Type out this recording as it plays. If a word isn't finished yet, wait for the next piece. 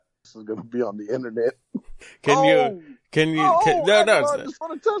weeks is going to be on the internet. No, just for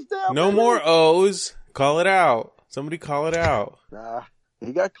the touchdown. No more O's. Call it out. Somebody call it out. Nah,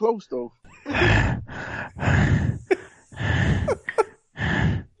 he got close though. The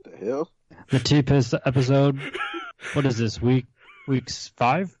hell? The TPS episode. What is this week? Week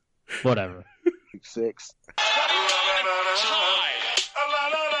 5? Whatever. Week 6.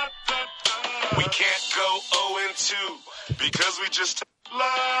 We can't go 0-2 because we just.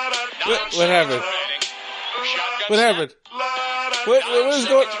 What happened? What happened? What is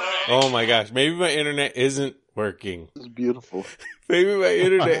going? Oh my gosh! Maybe my internet isn't working. This is beautiful. Maybe my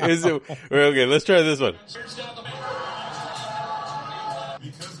internet isn't. Okay, let's try this one.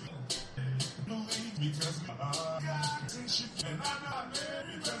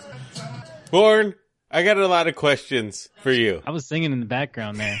 Born, I got a lot of questions for you. I was singing in the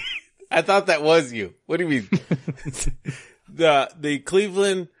background there. I thought that was you. What do you mean? The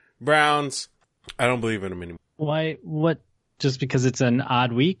Cleveland Browns, I don't believe in them anymore. Why? What? Just because it's an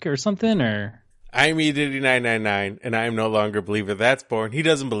odd week or something? Or I'm E8999, and I am no longer a believer. That's Born. He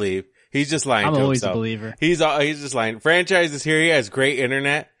doesn't believe. He's just lying to himself. I'm always a believer. He's just lying. Franchise is here. He has great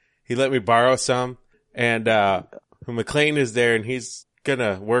internet. He let me borrow some. And McLean is there, and he's going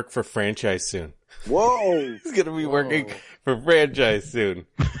to work for franchise soon. Whoa. He's going to be working for franchise soon.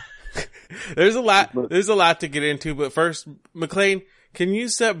 There's a lot to get into, but first, McLean, can you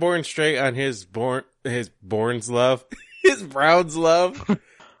set Bourne straight on his Bourne's love? His Browns love?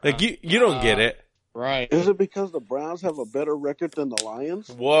 Like, you don't get it. Right. Is it because the Browns have a better record than the Lions?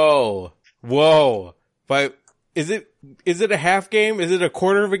 Whoa. But is it a half game? Is it a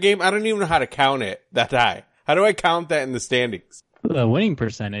quarter of a game? I don't even know how to count it that high. How do I count that in the standings? The winning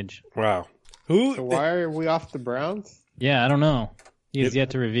percentage. Wow. So why are we off the Browns? Yeah, I don't know. He has yet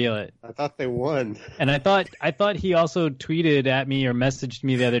to reveal it. I thought they won. And I thought he also tweeted at me or messaged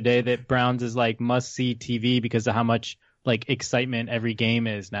me the other day that Browns is like must-see TV because of how much like excitement every game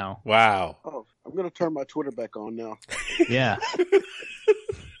is now. Wow. Oh, I'm going to turn my Twitter back on now. Yeah.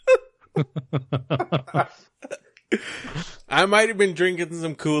 I might have been drinking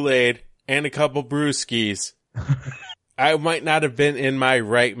some Kool-Aid and a couple brewskis. I might not have been in my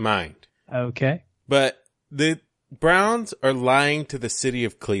right mind. Okay. But the Browns are lying to the city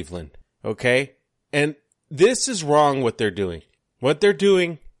of Cleveland, okay? And this is wrong what they're doing. What they're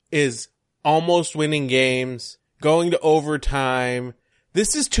doing is almost winning games, going to overtime.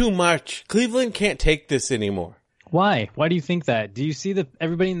 This is too much. Cleveland can't take this anymore. Why? Why do you think that? Do you see that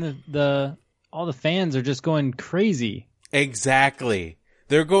everybody in all the fans are just going crazy? Exactly.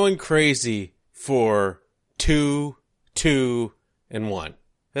 They're going crazy for 2-1.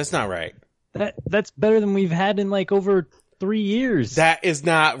 That's not right. That's better than we've had in like over 3 years. That is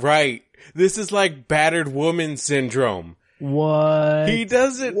not right. This is like battered woman syndrome. What? He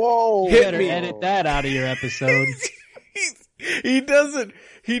doesn't. Whoa! You better edit that out of your episode. He doesn't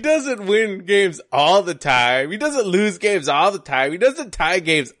win games all the time. He doesn't lose games all the time. He doesn't tie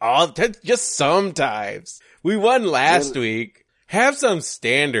games all the time. Just sometimes. We won last week. Have some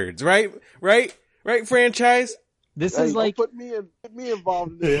standards, right? Right, franchise? This is like put me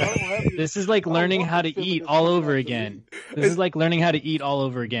involved in this. I don't have any, this is like learning how to eat all over again. This is like learning how to eat all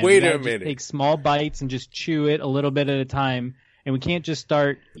over again. Wait a minute. Take small bites and just chew it a little bit at a time. And we can't just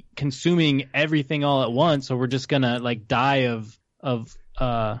start consuming everything all at once, or we're just gonna like die of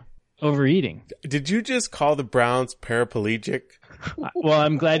overeating. Did you just call the Browns paraplegic? Well,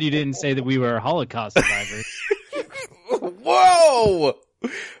 I'm glad you didn't say that we were Holocaust survivors. Whoa!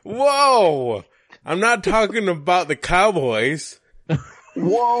 I'm not talking about the Cowboys.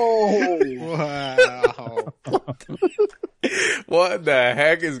 Whoa! Wow. What the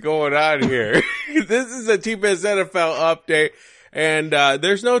heck is going on here? This is a TPSNFL update, and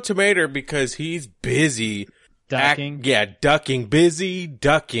there's no Tomato because he's busy. Ducking? Ducking. Busy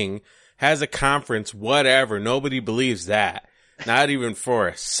ducking. Has a conference, whatever. Nobody believes that. Not even for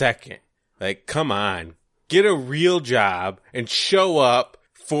a second. Like, come on. Get a real job and show up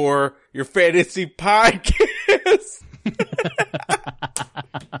for your fantasy podcast.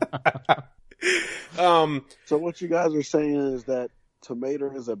 So what you guys are saying is that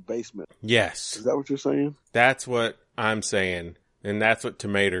Tomato is a basement. Yes. Is that what you're saying? That's what I'm saying. And that's what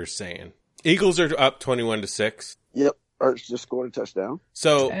Tomato's saying. Eagles are up 21-6. Yep. Ertz just scored a touchdown.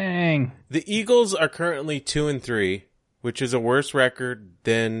 So Dang. the Eagles are currently 2-3, which is a worse record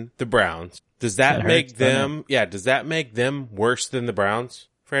than the Browns. Does that make them, does that make them worse than the Browns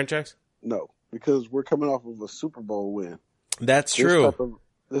franchise? No, because we're coming off of a Super Bowl win. That's true.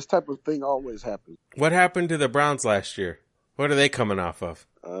 This type of thing always happens. What happened to the Browns last year? What are they coming off of?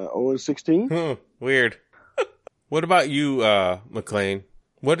 0-16. Weird. What about you, McLean?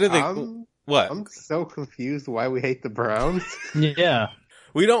 What are they? What? I'm so confused why we hate the Browns. Yeah.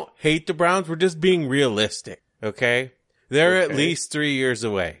 We don't hate the Browns. We're just being realistic. Okay. They're at Okay. least 3 years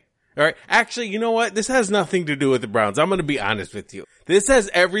away. All right. Actually, you know what? This has nothing to do with the Browns. I'm going to be honest with you. This has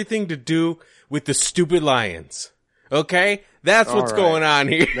everything to do with the stupid Lions. Okay? That's what's All right. going on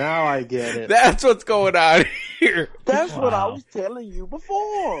here. Now I get it. That's what's going on here. That's what I Wow. was telling you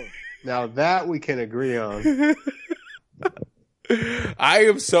before. Now that we can agree on. I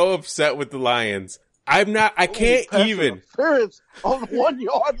am so upset with the Lions. I can't Pass even. interference on the 1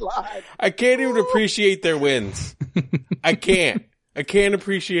 yard line. I can't even appreciate their wins. I can't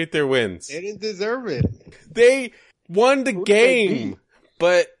appreciate their wins. They didn't deserve it. They won the Who did they game, beat?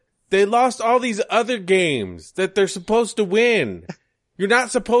 but they lost all these other games that they're supposed to win. You're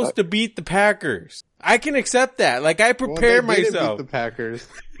not supposed to beat the Packers. I can accept that. Like, I prepare Well, they didn't myself. beat the Packers.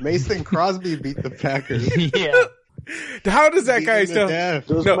 Mason Crosby beat the Packers. Yeah. How does that Beat guy them to still? death.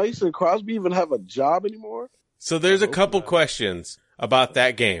 Does No. Mason Crosby even have a job anymore? So there's a hope couple not. questions about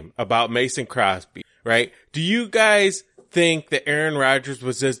that game, about Mason Crosby, right? Do you guys think that Aaron Rodgers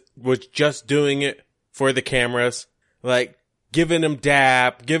was just doing it for the cameras? Like, giving him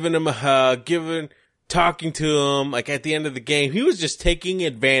dap, giving him a hug, talking to him, like at the end of the game. He was just taking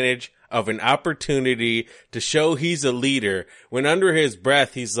advantage of an opportunity to show he's a leader, when under his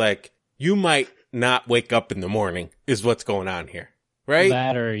breath, he's like, you might not wake up in the morning, is what's going on here. Right?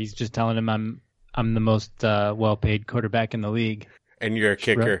 That, or he's just telling him I'm the most well-paid quarterback in the league. And you're a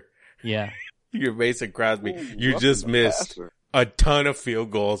kicker. Yeah. You're Mason Crosby. Ooh, You roughing just the missed passer. a ton of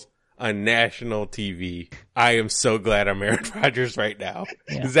field goals on national TV. I am so glad I'm Aaron Rodgers right now.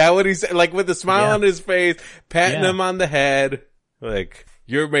 Yeah. Is that what he said? Like, with a smile Yeah. on his face, patting Yeah. him on the head. Like,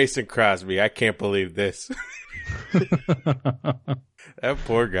 you're Mason Crosby. I can't believe this. That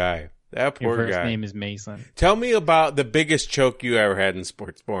poor guy. That Your poor first guy. name is Mason. Tell me about the biggest choke you ever had in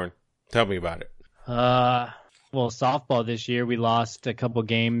Sportsborn. Tell me about it. Well, softball this year, we lost a couple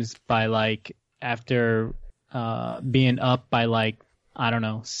games by after being up by I don't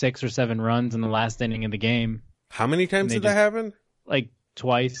know, 6 or 7 runs in the last inning of the game. How many times They did that just- happen? Like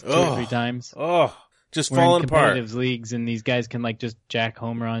twice, 2 Ugh. or 3 times. Oh, just We're in falling apart. competitive leagues, and these guys can just jack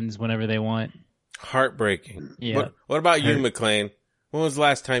home runs whenever they want. Heartbreaking. Yeah. What about you, Hurt. McLean? When was the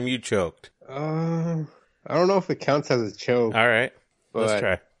last time you choked? I don't know if it counts as a choke, All right. Let's but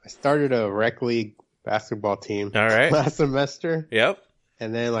try. I started a rec league basketball team All right. last semester, Yep.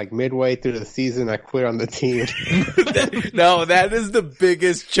 and then midway through the season, I quit on the team. No, that is the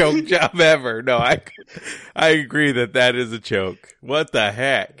biggest choke job ever. No, I agree that is a choke. What the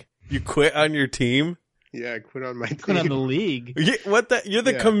heck? You quit on your team? Yeah, I quit on my team. Quit on the league. What the? You're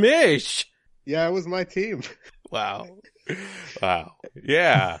the Yeah. commish. Yeah, it was my team. Wow. Wow.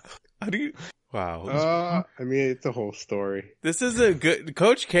 Yeah. How do you? Wow. I mean, it's a whole story. This is a good.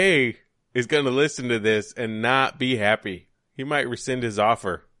 Coach K is going to listen to this and not be happy. He might rescind his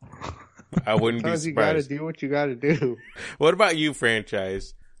offer. I wouldn't be Sometimes you gotta surprised. do what you gotta do. What about you,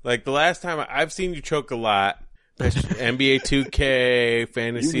 franchise? Like, the last time I've seen you choke a lot. NBA 2K,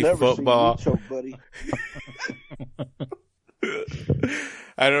 fantasy You've never football. seen me choke, buddy.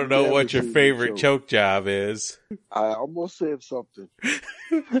 I don't know Never what your seen me favorite choke. choke job is. I almost said something.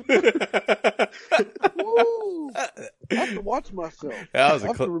 That Woo! I have to watch myself. was I a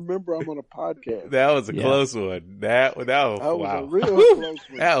have to remember I'm on a podcast. was a Yeah. close one. That was That was wow. a real close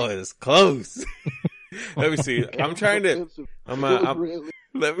one. That was close. Let me see. I'm trying to. Offensive. I'm. It was I'm really-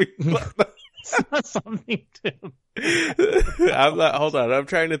 let me. Something to. I'm not, hold on. I'm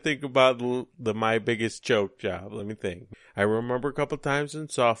trying to think about the my biggest choke job. Let me think. I remember a couple times in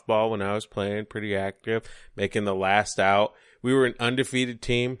softball when I was playing pretty active, making the last out. We were an undefeated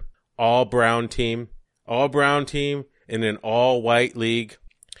team, all brown team in an all white league.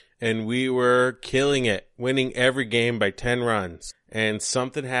 And we were killing it, winning every game by 10 runs. And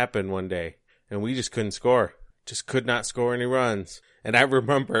something happened one day and we just couldn't score. Just could not score any runs. And I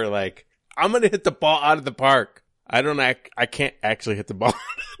remember I'm going to hit the ball out of the park. I can't actually hit the ball out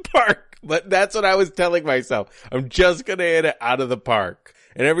of the park, but that's what I was telling myself. I'm just going to hit it out of the park.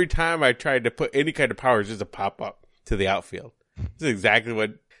 And every time I tried to put any kind of power, it's just a pop up to the outfield. This is exactly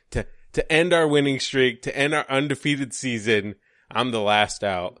what, to end our winning streak, to end our undefeated season, I'm the last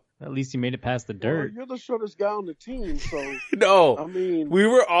out. At least you made it past the Well, dirt. you're the shortest guy on the team, so No, I mean, we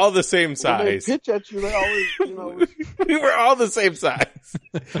were all the same when they size. pitch at you, they always, We were all the same size.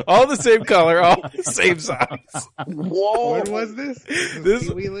 All the same color, all the same size. whoa. When was this? This-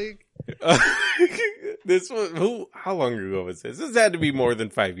 Pee Wee League? This was, how long ago was this? This had to be more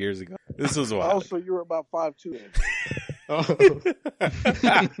than 5 years ago. This was Oh, wild. so you were about 5'2". Oh,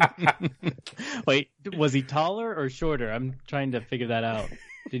 Wait, was he taller or shorter? I'm trying to figure that out.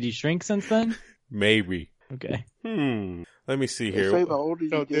 Did you shrink since then? Maybe. Okay. Let me see They say here. the older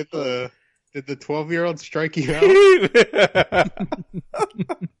So you get, did the 12-year-old strike you out?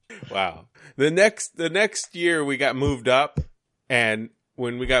 Wow. The next year we got moved up, and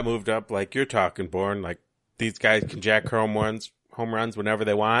when we got moved up, like you're talking, Born, like these guys can jack home runs whenever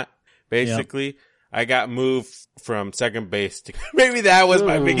they want. Basically, I got moved from second base to maybe that was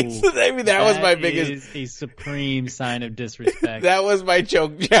my biggest. Maybe that was my biggest. Is a supreme sign of disrespect. That was my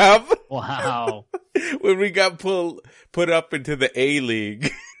choke job. Wow. When we got put up into the A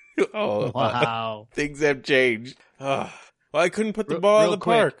League. Oh, Wow. things have changed. Oh. Well, I couldn't put the ball in Real the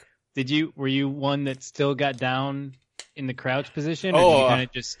quick, park. were you one that still got down in the crouch position, or Oh, did you kind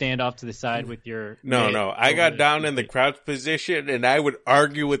of just stand off to the side with your mitt No. I over got the down in the wicket? crouch position, and I would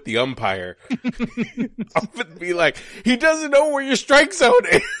argue with the umpire. I would be like, he doesn't know where your strike zone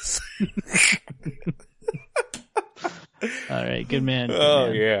is. All right, good man. Good Oh,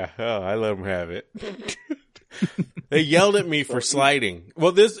 man. yeah. Oh, I let him have it. They yelled at me for sliding.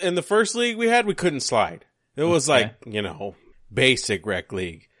 Well, in the first league we had, we couldn't slide. It was like, basic rec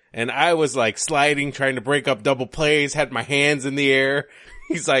league. And I was like sliding, trying to break up double plays, had my hands in the air.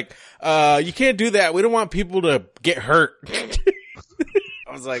 He's like, you can't do that. We don't want people to get hurt.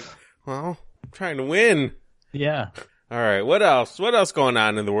 I was like, well, I'm trying to win. Yeah. All right. What else? What else going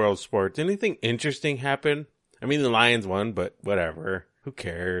on in the world of sports? Anything interesting happen? I mean, the Lions won, but whatever. Who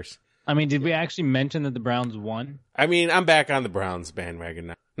cares? I mean, did we actually mention that the Browns won? I mean, I'm back on the Browns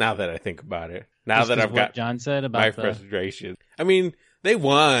bandwagon now that I think about it. Now Just that 'cause I've what got John said about my frustration. I mean, they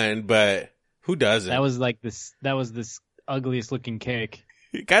won, but who doesn't? that was this ugliest looking kick.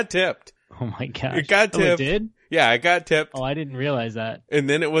 It got tipped. Oh my gosh. It got Oh, it tipped. did? Yeah, it got tipped. Oh, I didn't realize that. And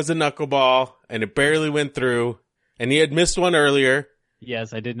then it was a knuckleball, and it barely went through. And he had missed one earlier,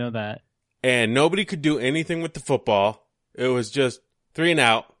 Yes, I did know that. and nobody could do anything with the football. It was just 3 and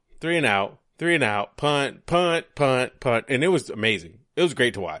out, 3 and out, 3 and out, punt, punt, punt, punt. And it was amazing. It was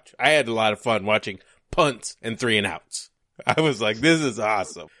great to watch. I had a lot of fun watching punts and 3 and outs. I was like, this is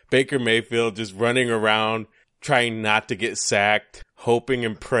awesome. Baker Mayfield just running around, trying not to get sacked, hoping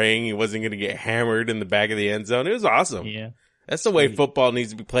and praying he wasn't going to get hammered in the back of the end zone. It was awesome. Yeah. That's the way football needs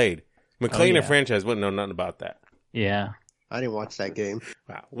to be played. McLean yeah. and franchise wouldn't know nothing about that. Yeah. I didn't watch that game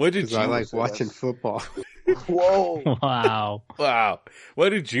Wow. What did because you I like say watching that's- football. Whoa. Wow. Wow. What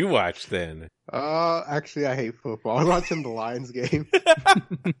did you watch then? Actually, I hate football. I'm watching the Lions game.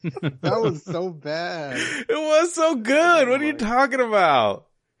 That was so bad. It was so good. What are you talking about?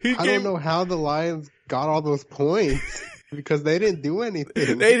 I don't know how the Lions got all those points because they didn't do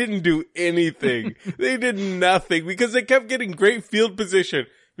anything. They didn't do anything. They did nothing because they kept getting great field position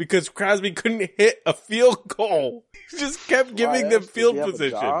because Crosby couldn't hit a field goal. He just kept giving them Did he field have a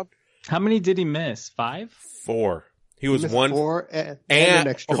position. job? How many did he miss? 5? 4. He was Missed 1 4 and and an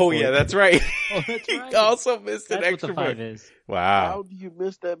extra oh point. yeah, that's right. Oh, that's He right. also missed That's an what extra the 5 point. is. Wow. How do you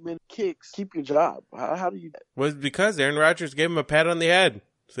miss that many kicks? Keep your job. How do you? Was because Aaron Rodgers gave him a pat on the head.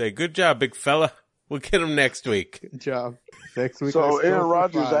 Say, good job, big fella. We'll get him next week. Good job. Next week. I So score Aaron for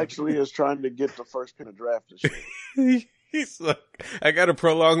Rodgers 5. actually is trying to get the first pick in the draft this year. He's like, I got to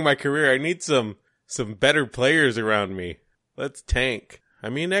prolong my career. I need some better players around me. Let's tank. I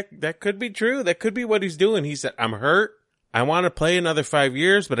mean, that could be true. That could be what he's doing. He said, I'm hurt. I want to play another 5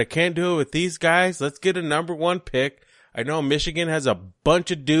 years, but I can't do it with these guys. Let's get a number 1 pick. I know Michigan has a bunch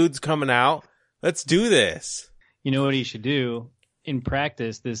of dudes coming out. Let's do this. You know what he should do? In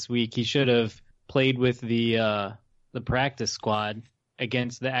practice this week, he should have played with the practice squad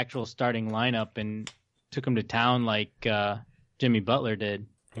against the actual starting lineup and took him to town like Jimmy Butler did.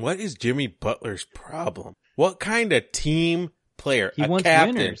 What is Jimmy Butler's problem? What kind of team player? He a wants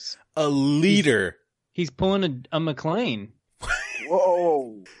captain, winners. a leader. He's pulling a McLean.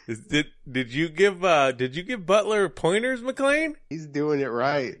 Whoa. Did you give Butler pointers, McLean? He's doing it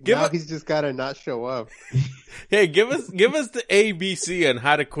right. Give Now it- he's just got to not show up. Hey, give us the ABC on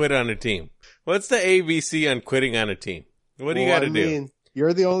how to quit on a team. What's the ABC on quitting on a team? What do you got to do?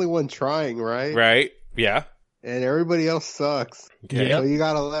 You're the only one trying, right? Right? Yeah. And everybody else sucks. Okay. Yep. So you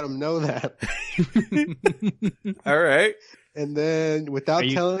got to let them know that. All right. And then without Are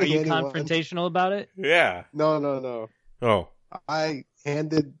you telling anyone. confrontational about it? Yeah. No. Oh. I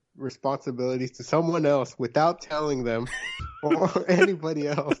handed responsibilities to someone else without telling them or anybody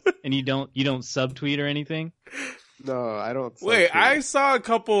else. And you don't subtweet or anything? No, I don't. Wait, subtweet. I saw a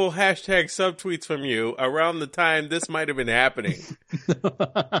couple hashtag subtweets from you around the time this might have been happening.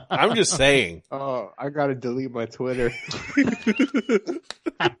 I'm just saying. Oh, I gotta delete my Twitter.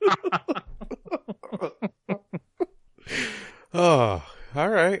 Oh, all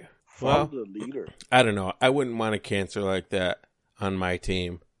right. Well, From the leader. I don't know. I wouldn't want a cancer like that on my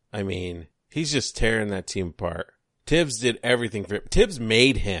team. I mean, he's just tearing that team apart. Tibbs did everything for him. Tibbs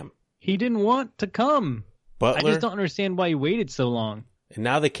made him. He didn't want to come. Butler. I just don't understand why he waited so long. And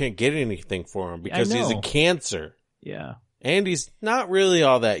now they can't get anything for him because he's a cancer. Yeah. And he's not really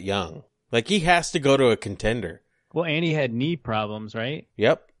all that young. Like, he has to go to a contender. Well, and he had knee problems, right?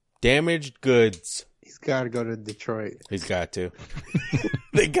 Yep. Damaged goods. He's got to go to Detroit. He's got to.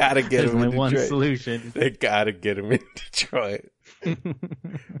 They got to get There's him in only one Detroit. solution. They got to get him in Detroit.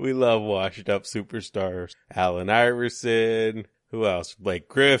 We love washed up superstars. Allen Iverson. Who else? Blake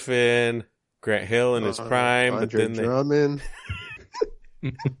Griffin. Grant Hill in his prime. Andre but then Drummond.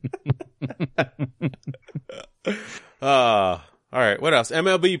 All right. What else?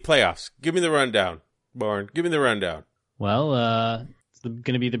 MLB playoffs. Give me the rundown, Born. Give me the rundown. Well, it's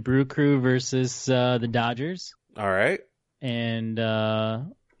going to be the Brew Crew versus the Dodgers. All right. And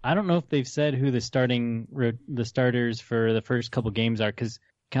I don't know if they've said who the starters for the first couple games are, because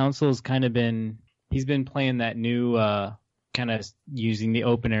Council's kind of he's been playing that new kind of using the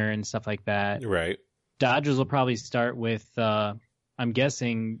opener and stuff like that. Right. Dodgers will probably start with, I'm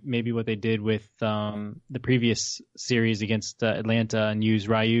guessing, maybe what they did with the previous series against Atlanta and use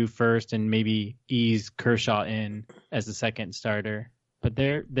Ryu first and maybe ease Kershaw in as the second starter. But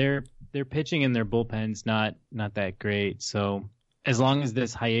their pitching and their bullpen's not that great. So as long as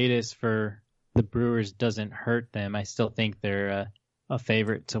this hiatus for the Brewers doesn't hurt them, I still think they're a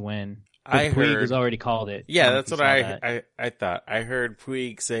favorite to win. Puig has already called it. Yeah, that's what I thought. I heard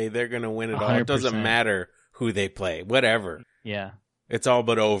Puig say they're going to win it 100%. All. It doesn't matter who they play, whatever. Yeah. It's all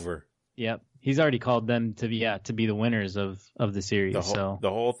but over. Yep. He's already called them to be the winners of the series. The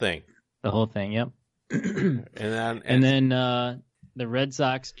whole thing. The whole thing, yep. and then the Red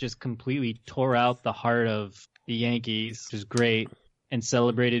Sox just completely tore out the heart of the Yankees, which is great, and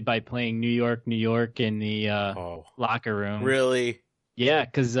celebrated by playing New York in the locker room. Really? Yeah,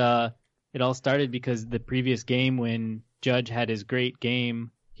 because it all started because the previous game when Judge had his great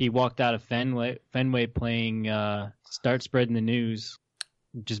game, he walked out of Fenway playing Start Spreading the News,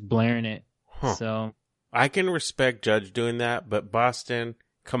 just blaring it. Huh. So I can respect Judge doing that, but Boston,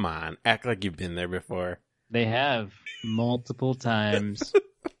 come on, act like you've been there before. They have multiple times.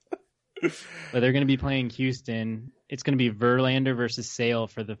 But they're going to be playing Houston. It's going to be Verlander versus Sale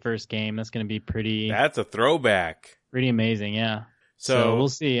for the first game. That's going to be pretty. That's a throwback. Pretty amazing, yeah. So we'll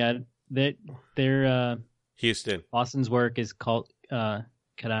see. They're Houston. Boston's work is cut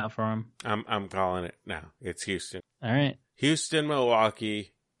out for them. I'm calling it now. It's Houston. All right. Houston,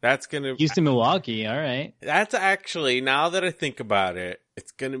 Milwaukee. That's gonna Houston, Milwaukee. All right. That's actually, now that I think about it,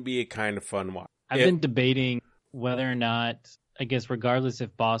 it's gonna be a kind of fun watch. I've been debating whether or not, I guess, regardless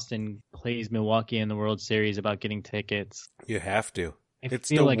if Boston plays Milwaukee in the World Series, about getting tickets. You have to. It's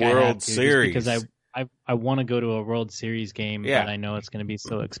the World Series because I want to go to a World Series game, but I know it's going to be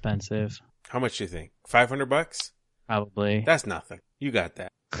so expensive. How much do you think? $500? Probably. That's nothing. You got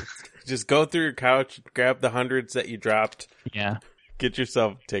that. Just go through your couch, grab the hundreds that you dropped. Yeah. Get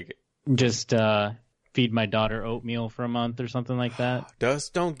yourself a ticket. Just feed my daughter oatmeal for a month or something like that.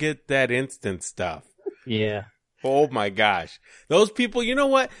 Just don't get that instant stuff. Yeah. Oh my gosh. Those people, you know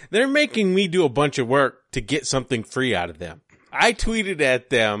what? They're making me do a bunch of work to get something free out of them. I tweeted at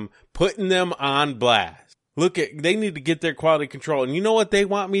them, putting them on blast. They need to get their quality control. And you know what they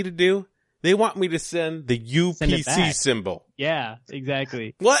want me to do? They want me to send the UPC symbol. Yeah,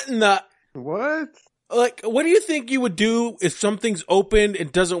 exactly. What in the... What? Like, what do you think you would do if something's opened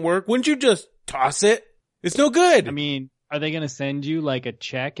and doesn't work? Wouldn't you just toss it? It's no good. I mean, are they going to send you like a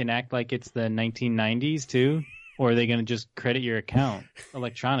check and act like it's the 1990s too? Or are they going to just credit your account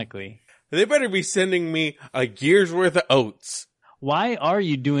electronically? They better be sending me a year's worth of oats. Why are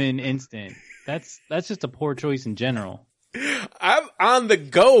you doing instant? That's just a poor choice in general. I'm on the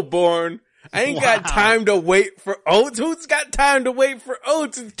go, Born. I ain't got time to wait for oats. Who's got time to wait for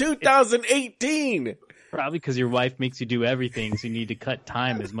oats in 2018? Probably because your wife makes you do everything, so you need to cut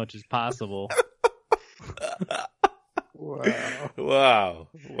time as much as possible. Wow.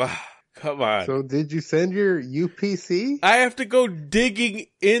 Come on. So did you send your UPC? I have to go digging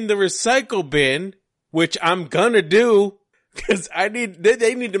in the recycle bin, which I'm gonna do, because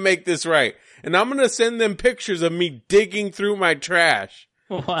they need to make this right. And I'm gonna send them pictures of me digging through my trash.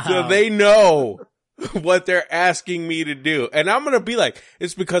 Wow. So they know what they're asking me to do. And I'm gonna be like,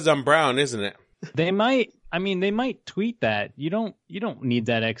 it's because I'm brown, isn't it? They might tweet that. You don't need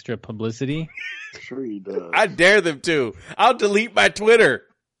that extra publicity. Sure he does. I dare them to. I'll delete my Twitter.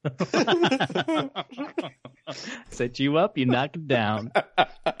 Set you up, you knock it down.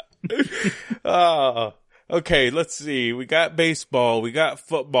 Okay, let's see. We got baseball. We got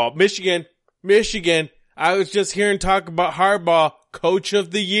football. Michigan. I was just hearing talk about Harbaugh, coach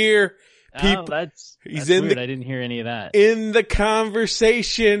of the year. That's weird. I didn't hear any of that. In the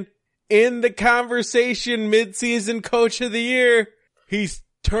conversation, midseason coach of the year. He's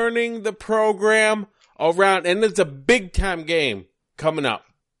turning the program around, and it's a big time game coming up.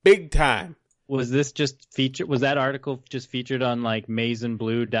 Big time. Was this just featured? Was that article just featured on like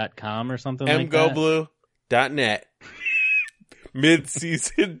maizenblue.com or something like that? mgoblue.net.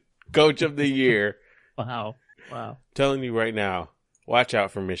 Mid-season coach of the year. Wow. Telling you right now, watch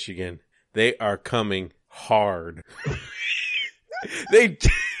out for Michigan. They are coming hard.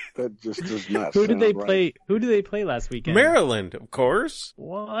 That just does not. Who did they right. play? Who did they play last weekend? Maryland, of course.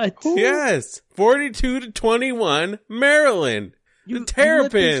 What? Yes, 42-21, Maryland. The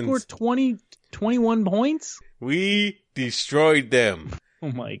Terrapins. You let them score 21 points? We destroyed them.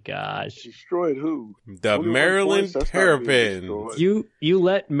 Oh my gosh. Destroyed who? The Maryland Terrapins. You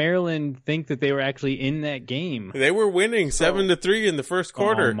let Maryland think that they were actually in that game. They were winning 7-3 in the first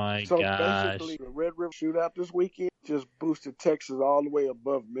quarter. Oh my So gosh. basically, the Red River Shootout this weekend just boosted Texas all the way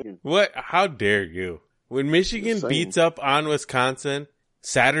above Michigan. What? How dare you? When Michigan Just saying. beats up on Wisconsin,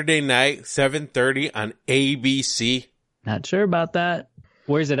 Saturday night, 7:30 on ABC. Not sure about that.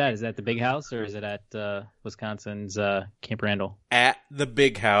 Where's it at? Is that the Big House or is it at Wisconsin's Camp Randall? At the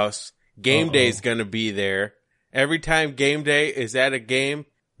Big House. Game Day's going to be there. Every time game day is at a game,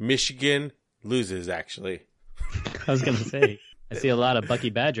 Michigan loses, actually. I was going to say, I see a lot of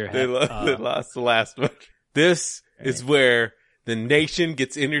Bucky Badger. They lost the last one. This is where the nation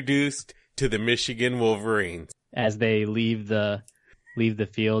gets introduced to the Michigan Wolverines. As they leave the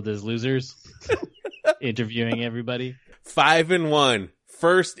field as losers, interviewing everybody. 5-1.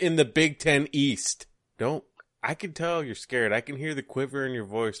 First in the Big Ten East. I can tell you're scared. I can hear the quiver in your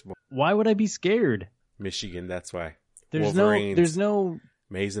voice. Why would I be scared? Michigan, that's why. There's Wolverines, no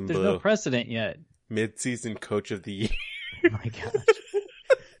Maize and there's Blue. no precedent yet. Mid-season coach of the year. Oh my gosh.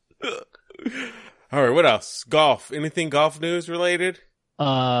 All right, what else? Golf. Anything golf news related?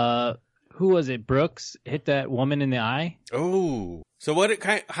 Who was it? Brooks hit that woman in the eye? Oh. So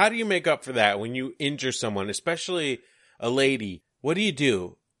how do you make up for that when you injure someone, especially a lady? What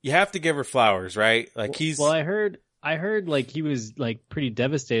do? You have to give her flowers, right? Like Well, I heard like he was like pretty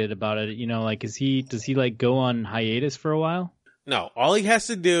devastated about it. You know, like does he like go on hiatus for a while? No, all he has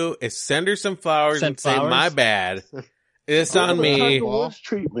to do is send her some flowers say, "My bad, it's on me." Tiger Woods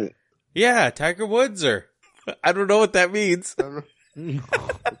treatment. Yeah, Tiger Woods her. I don't know what that means.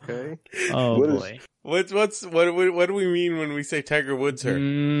 Okay. Oh What boy. What do we mean when we say Tiger Woods her?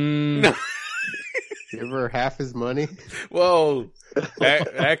 No. Give her half his money. Whoa.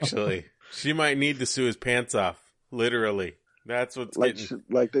 Actually, she might need to sue his pants off. Literally. That's what's Like getting.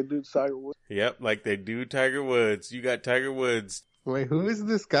 like they do Tiger Woods. Yep, like they do Tiger Woods. You got Tiger Woods. Wait, who is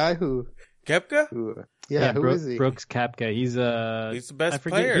this guy who? Kepka? Who is he? Brooks Koepka. He's the best I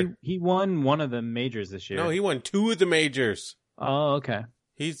forget, player. He won one of the majors this year. No, he won 2 of the majors. Oh, okay.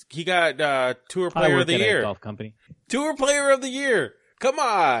 He got Tour I Player work of the at a Year. golf company. Tour Player of the Year. Come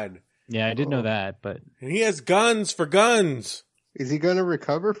on. Yeah, I did know that, but And he has guns for guns. Is he going to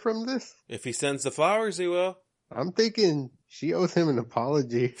recover from this? If he sends the flowers, he will. I'm thinking she owes him an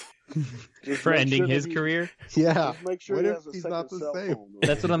apology. Just for make ending sure that his he- career. Yeah. Just make sure What he if has a he's second not the cell same? phone, though.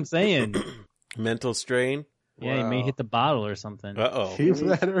 That's what I'm saying. Mental strain. Yeah, he may Wow. hit the bottle or something. Uh-oh. She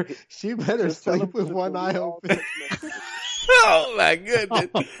better Just tell him sleep with to one delete eye all open. text messages. Oh, my goodness.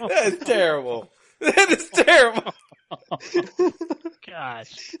 That is terrible. That is terrible.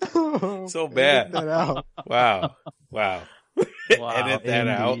 Gosh. So bad. Edit that out. Wow. Wow. Edit that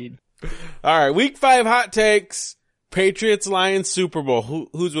indeed. out. All right, week 5 hot takes. Patriots Lions Super Bowl.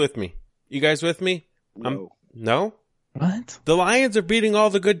 Who's with me? You guys with me? No. No? What? The Lions are beating all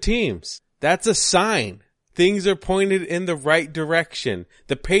the good teams. That's a sign. Things are pointed in the right direction.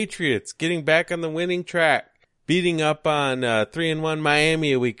 The Patriots getting back on the winning track, beating up on 3-1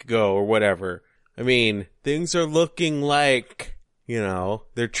 Miami a week ago or whatever. I mean, things are looking like,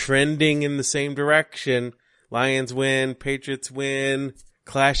 they're trending in the same direction. Lions win, Patriots win,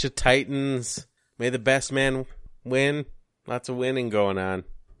 Clash of Titans. May the best man win. Lots of winning going on.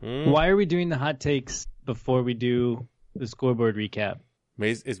 Why are we doing the hot takes before we do the scoreboard recap?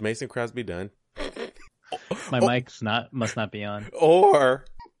 Is Mason Crosby done? My mic's must not be on. Or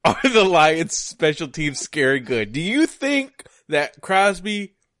are the Lions special teams scary good? Do you think that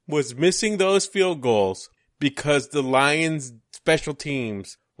Crosby was missing those field goals because the Lions special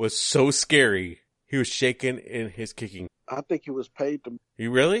teams was so scary he was shaking in his kicking? I think he was paid to.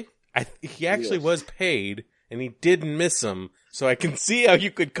 You really? He actually Yes. was paid and he didn't miss them. So I can see how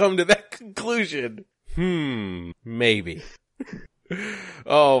you could come to that conclusion. Maybe.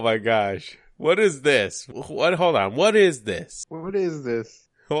 Oh my gosh. What is this? Hold on. What is this? What is this?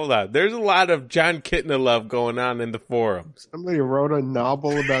 Hold on. There's a lot of John Kitna love going on in the forums. Somebody wrote a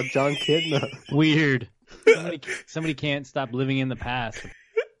novel about John Kitna. Weird. Somebody can't stop living in the past.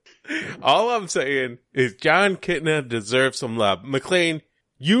 All I'm saying is John Kitna deserves some love. McLean,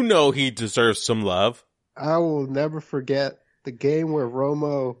 you know he deserves some love. I will never forget the game where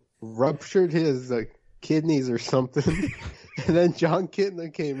Romo ruptured his kidneys or something. And then John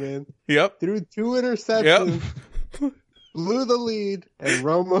Kitna came in. Yep. Threw 2 interceptions. Yep. Blew the lead. And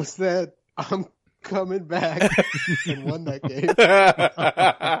Romo said, I'm coming back. And won that game.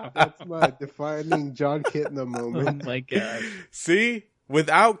 That's my defining John Kitna moment. Oh my God. See?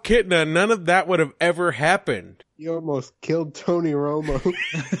 Without Kitna, none of that would have ever happened. He almost killed Tony Romo.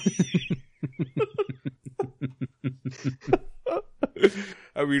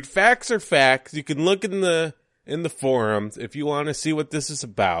 I mean, facts are facts. You can look in the forums if you want to see what this is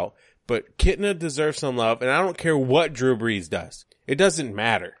about. But Kitna deserves some love, and I don't care what Drew Brees does. It doesn't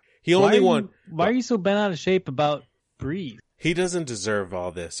matter. He only won. Why are you so bent out of shape about Brees? He doesn't deserve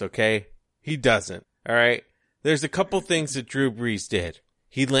all this, okay? He doesn't, all right? There's a couple things that Drew Brees did.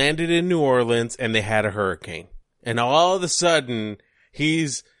 He landed in New Orleans, and they had a hurricane. And all of a sudden,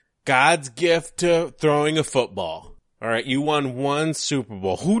 he's God's gift to throwing a football. All right, you won 1 Super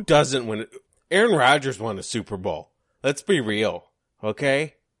Bowl. Who doesn't win? Aaron Rodgers won a Super Bowl. Let's be real,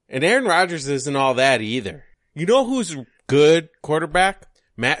 okay? And Aaron Rodgers isn't all that either. You know who's a good quarterback?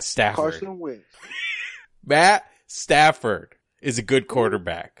 Matt Stafford. Carson Wentz. Matt Stafford is a good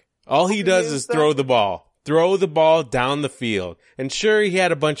quarterback. All he does is throw the ball. Throw the ball down the field. And sure, he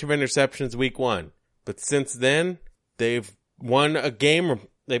had a bunch of interceptions week 1. But since then, they've won a game.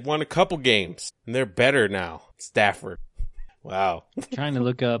 They've won a couple games. And they're better now. Stafford. Wow. Trying to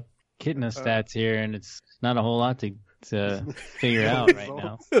look up Kitna stats here, and it's not a whole lot to figure out right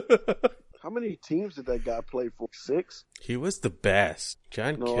now. How many teams did that guy play for? 6? He was the best.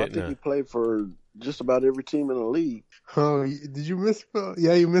 John No, Kitna. I think he played for just about every team in the league. Oh, did you misspell?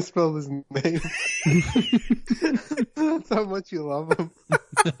 Yeah, you misspelled his name. That's how much you love him.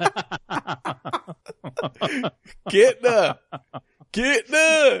 Kitna.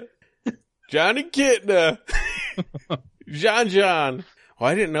 Kitna. Johnny Kitna. John. Oh,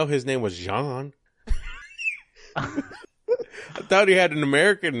 I didn't know his name was John. I thought he had an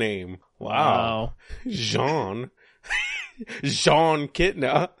American name. Wow. Jean. Jean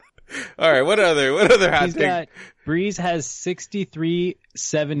Kitna. All right, what other hot take? Breeze has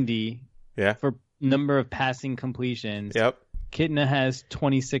 6370 for number of passing completions. Yep. Kitna has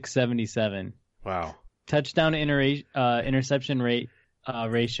 2677. Wow. Touchdown interception rate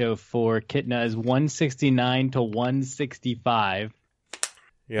ratio for Kitna is 169 to 165.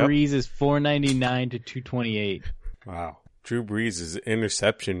 Yep. Breeze is 499 to 228. Wow. Drew Brees is an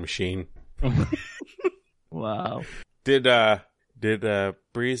interception machine. Wow. Did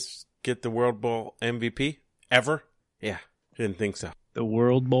Brees get the World Bowl MVP ever? Yeah, didn't think so. The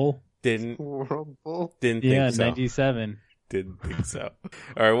World Bowl? Didn't World Bowl? think so. Yeah, 97. Didn't think so.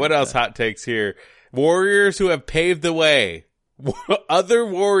 All right, what else hot takes here? Warriors who have paved the way. Other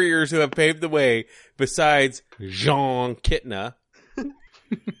Warriors who have paved the way besides Jean Kitna.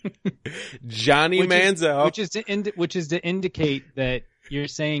 Johnny Manziel. Which is to indicate that you're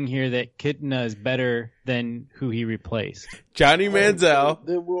saying here that Kitna is better than who he replaced. Johnny Manziel.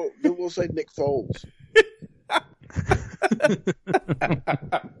 Then we'll say Nick Foles.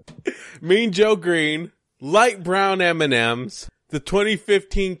 Mean Joe Green, Light Brown M&Ms, the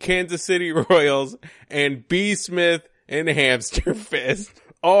 2015 Kansas City Royals, and B. Smith and Hamster Fist.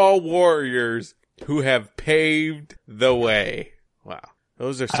 All Warriors who have paved the way. Wow.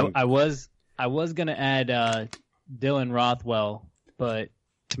 Those are some... I was going to add Dylan Rothwell, but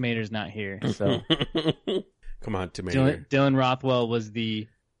Tomater's not here. So come on, Tomater. Dylan Rothwell was the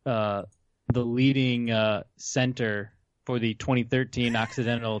leading center for the 2013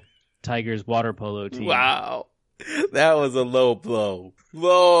 Occidental Tigers water polo team. Wow. That was a low blow.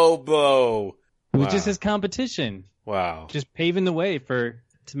 Low blow. It was just his competition. Wow. Just paving the way for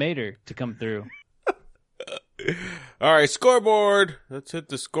Tomater to come through. All right, scoreboard. Let's hit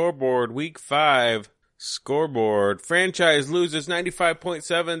the scoreboard. Week 5 scoreboard. Franchise loses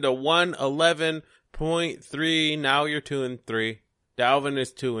 95.7 to 111.3. Now you're 2-3. Dalvin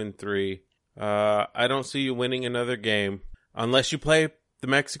is 2-3. I don't see you winning another game unless you play the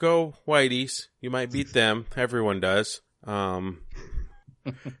Mexico Whiteys. You might beat them. Everyone does. Winning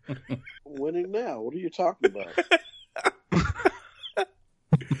now. What are you talking about?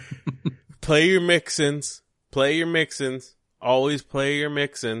 Play your mix-ins. Play your mix-ins. Always play your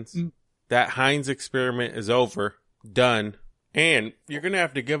mix-ins. That Heinz experiment is over. Done. And you're going to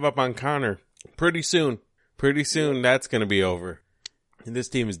have to give up on Connor. pretty soon that's going to be over. And this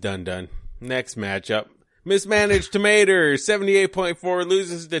team is done. Next matchup. Mismanaged Tomater, 78.4,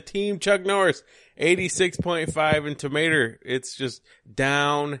 loses to Team Chuck Norris, 86.5. And Tomater, it's just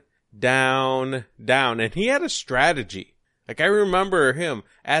down. And he had a strategy. Like, I remember him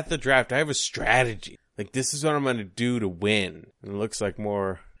at the draft. I have a strategy. Like, this is what I'm going to do to win. And it looks like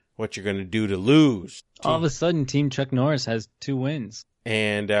more what you're going to do to lose. All of a sudden, Team Chuck Norris has 2 wins.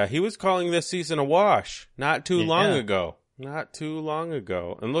 And he was calling this season a wash not too long ago.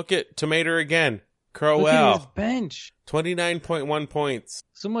 And look at Tomater again. Crowell. Look at his bench. 29.1 points.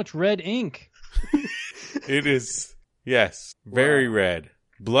 So much red ink. It is, yes, very red.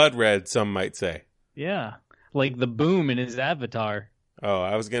 Blood red, some might say. Yeah, like the boom in his avatar. Oh,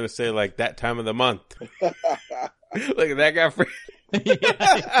 I was going to say like that time of the month. Look at that guy.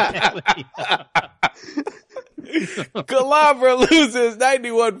 Calabra loses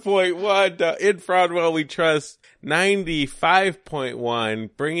 91.1 in Fraudwell we trust 95.1,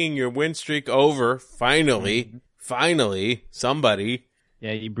 bringing your win streak over. Finally, somebody.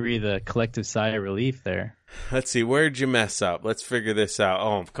 Yeah, you breathe a collective sigh of relief there. Let's see, where'd you mess up? Let's figure this out.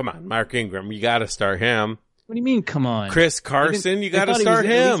 Oh, come on, Mark Ingram, you got to start him. What do you mean, come on? Chris Carson, you got to start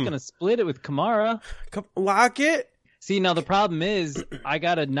him. He's going to split it with Kamara. Lock it. See, now the problem is I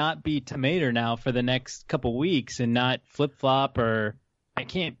got to not be Tomater now for the next couple weeks and not flip-flop, or I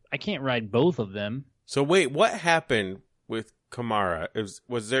can't ride both of them. So wait, what happened with Kamara? Is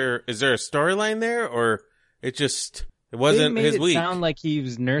there a storyline there, or it wasn't his week? It sound like he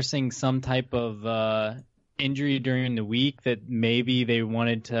was nursing some type of injury during the week that maybe they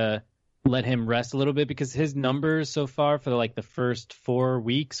wanted to let him rest a little bit, because his numbers so far for the first 4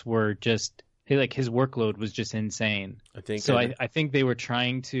 weeks were just his workload was just insane. I think they were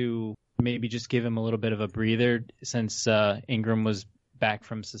trying to maybe just give him a little bit of a breather since Ingram was back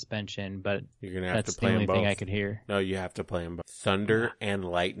from suspension, but you're gonna have that's to play the only them both. thing I could hear. No, you have to play them both. Thunder and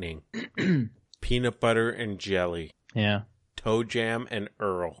lightning. Peanut butter and jelly. Yeah. Toe jam and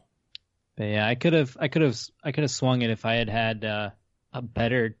Earl. But yeah, I could have swung it if I had a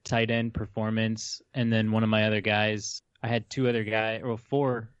better tight end performance, and then one of my other guys. I had 2 other guys, or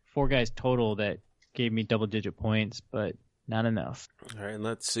four guys total that gave me double-digit points, but not enough. All right,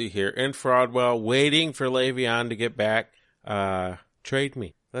 let's see here. In Fraudwell, waiting for Le'Veon to get back. Trade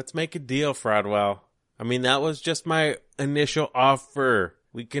me. Let's make a deal, Fraudwell. I mean, that was just my initial offer.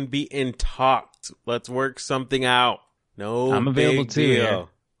 We can be in talks. Let's work something out. No, I'm available big too. deal. Here.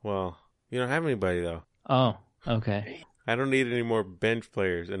 Well, you don't have anybody though. Oh, okay. I don't need any more bench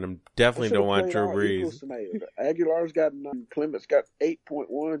players, and I definitely don't want Drew Brees. Aguilar's got 9, Clement's got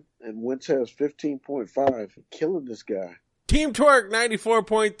 8.1, and Wentz has 15.5. Killing this guy. Team Twerk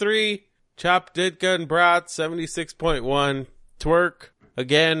 94.3, Chop Ditka and Brat 76.1. Twerk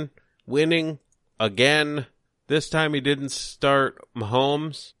again, winning again. This time he didn't start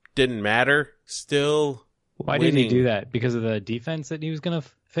Mahomes. Didn't matter. Still. Why winning. did he do that? Because of the defense that he was going to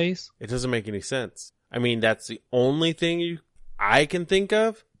face? It doesn't make any sense. I mean, that's the only thing I can think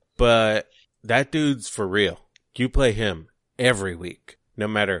of, but that dude's for real. You play him every week, no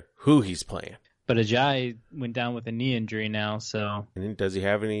matter who he's playing. But Ajayi went down with a knee injury now, so. And does he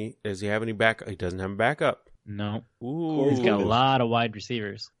have any backup? He doesn't have a backup. No. Ooh. He's got a lot of wide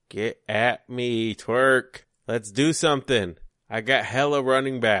receivers. Get at me, Twerk. Let's do something. I got hella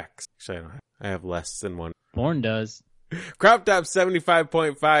running backs. Actually, I have less than one. Bourne does. Crop Top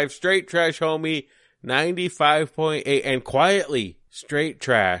 75.5, straight trash homie 95.8, and quietly straight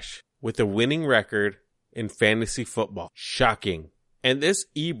trash with a winning record in fantasy football. Shocking. And this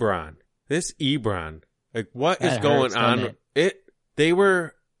Ebron, like what is going on?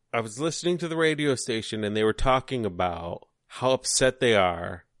 I was listening to the radio station and they were talking about how upset they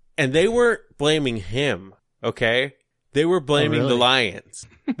are, and they weren't blaming him. Okay. They were blaming the Lions.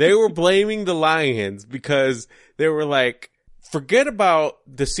 They were blaming the Lions because they were like, forget about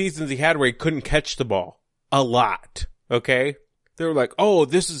the seasons he had where he couldn't catch the ball a lot. Okay. They were like, oh,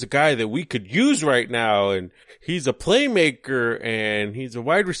 this is a guy that we could use right now. And he's a playmaker and he's a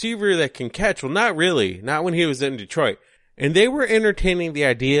wide receiver that can catch. Well, not really. Not when he was in Detroit. And they were entertaining the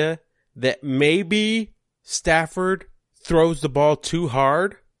idea that maybe Stafford throws the ball too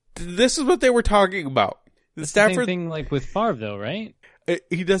hard. This is what they were talking about. It's the same thing like with Favre, though, right?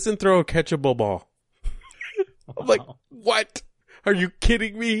 He doesn't throw a catchable ball. I'm like, what? Are you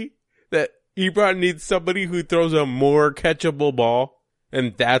kidding me? That Ebron needs somebody who throws a more catchable ball,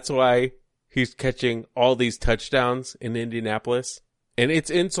 and that's why he's catching all these touchdowns in Indianapolis? And it's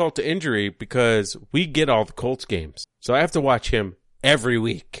insult to injury because we get all the Colts games. So I have to watch him every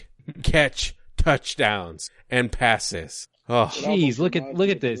week catch touchdowns and passes. Oh, Jeez, look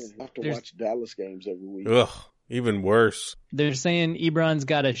at this. I have to There's- watch Dallas games every week. ugh, even worse. They're saying Ebron's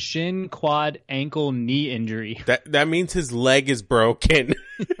got a shin, quad, ankle, knee injury. That means his leg is broken.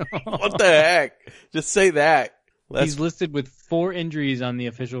 What the heck? Just say that. He's listed with 4 injuries on the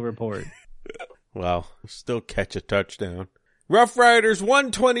official report. Well, still catch a touchdown. Rough Riders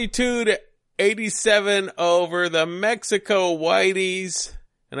 122-87 over the Mexico Whiteys.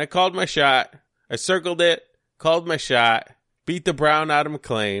 And I called my shot. I circled it, called my shot, beat the Brown out of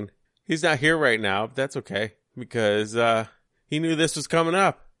McLean. He's not here right now, but that's okay. Because he knew this was coming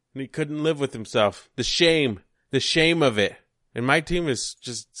up. And he couldn't live with himself. The shame of it. And my team is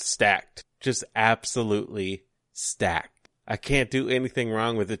just stacked. Just absolutely stacked. I can't do anything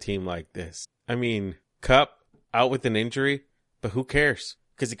wrong with a team like this. I mean, Cup out with an injury, but who cares?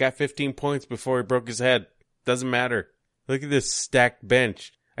 Because he got 15 points before he broke his head. Doesn't matter. Look at this stacked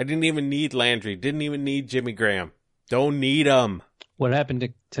bench. I didn't even need Landry. Didn't even need Jimmy Graham. Don't need him. What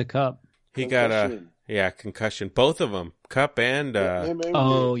happened to Cup? He got a concussion. Both of them. Cup and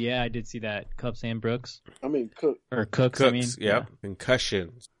Oh yeah, I did see that. Cups and Brooks Cook. or Cooks. Cooks. I mean, Yep.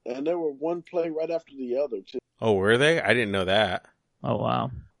 Concussions. And there were one play right after the other too. Oh, were they? I didn't know that. Oh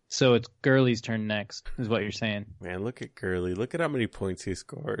wow. So it's Gurley's turn next, is what you're saying. Man, look at Gurley. Look at how many points he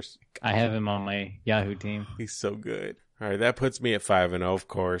scores. I have him on my Yahoo team. He's so good. All right, that puts me at 5-0, of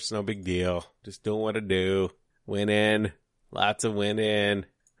course. No big deal. Just doing what I do. Winning. Lots of winning.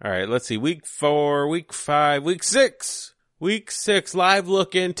 All right, let's see. Week 4, Week 5, Week 6. Week 6, live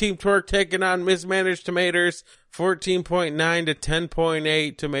look-in. Team Twerk taking on Mismanaged Tomatoes. 14.9 to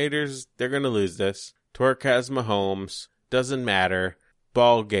 10.8. Tomatoes, they're going to lose this. Twerk has Mahomes. Doesn't matter.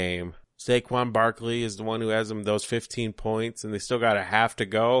 Ball game. Saquon Barkley is the one who has them those 15 points, and they still got a half to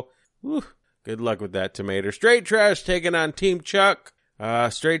go. Whew. Good luck with that, Tomato. Straight Trash taking on Team Chuck.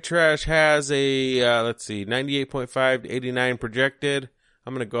 Straight Trash has a, 98.5 to 89 projected.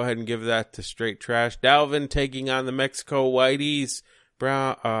 I'm going to go ahead and give that to Straight Trash. Dalvin taking on the Mexico Whiteys.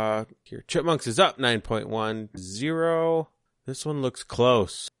 Here, Chipmunks is up 9.10. This one looks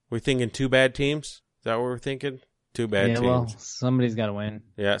close. We're thinking 2 bad teams? Is that what we're thinking? 2 bad teams. Well, somebody's got to win.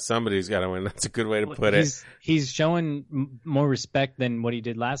 Yeah, somebody's got to win. That's a good way to put it. He's showing more respect than what he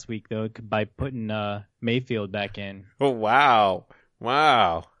did last week, though, by putting Mayfield back in. Oh, wow.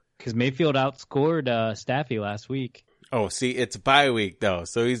 Because Mayfield outscored Staffy last week. Oh, see, it's bye week, though,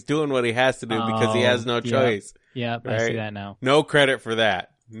 so he's doing what he has to do because he has no choice. Yeah, right? I see that now. No credit for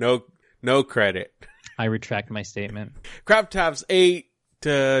that. No credit. I retract my statement. Crop Tops 8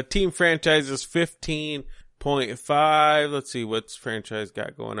 to Team Franchises 15.5. Let's see what's franchise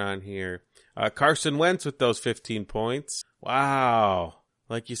got going on here. Carson Wentz with those 15 points. Wow.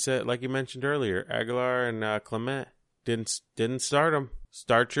 Like you mentioned earlier, Aguilar and Clement didn't start them.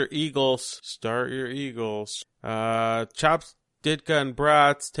 Start your Eagles. Chops, Ditka, and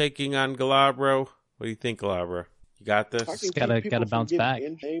Bratz taking on Galabro. What do you think, Galabro? You got this? Gotta bounce back.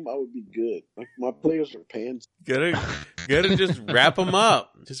 In game, I would be good. Like, my players are pans. Gotta just wrap them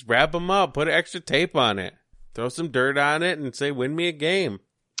up. Just wrap them up. Put extra tape on it. Throw some dirt on it and say, win me a game.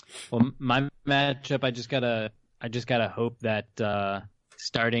 Well, my matchup, I just gotta hope that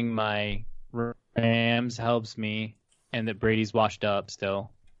starting my Rams helps me, and that Brady's washed up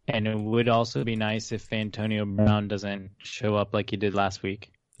still. And it would also be nice if Antonio Brown doesn't show up like he did last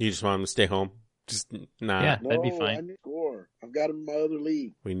week. You just want him to stay home? Just nah. Yeah, that'd be fine. I need to score. I've got him in my other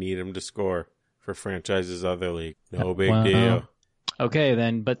league. We need him to score for franchise's other league. No big deal. Okay,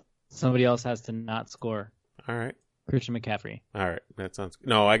 then, but somebody else has to not score. All right. Christian McCaffrey. All right, that sounds good.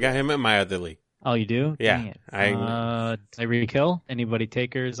 No, I got him in my other league. Oh, you do? Yeah. Dang it. I Tyreek Hill? Anybody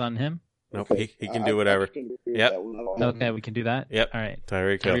takers on him? Nope, Okay. he can do whatever. Yep. Okay, we can do that? Yep. All right.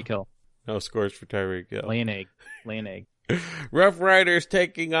 Tyreek Hill. No scores for Tyreek Hill. Lay an egg. Rough Riders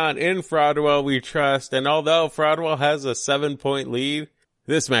taking on In Fraudwell We Trust. And although Fraudwell has a 7-point lead,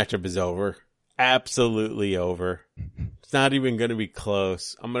 this matchup is over. Absolutely over. It's not even going to be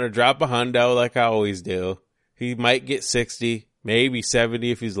close. I'm going to drop a hundo like I always do. He might get 60, maybe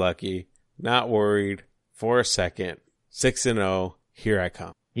 70 if he's lucky. Not worried for a second. 6-0. Here I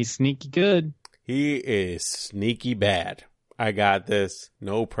come. He's sneaky good. He is sneaky bad. I got this.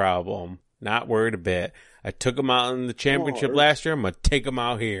 No problem. Not worried a bit. I took him out in the championship last year. I'm going to take him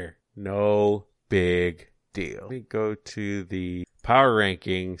out here. No big deal. Let me go to the power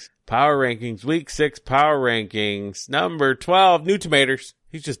rankings. Week 6 power rankings. Number 12, New Tomatoes.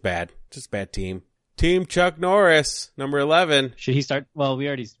 He's just bad. Just bad team. Team Chuck Norris, number 11. Should he start? Well, we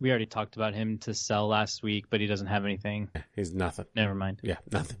already talked about him to sell last week, but he doesn't have anything. He's nothing. Never mind. Yeah,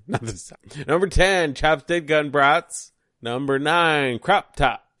 nothing. Number 10, Chopstick Gun Brats. Number 9, Crop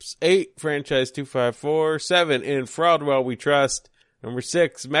Tops. 8, Franchise 254. 7, In Fraudwell We Trust. Number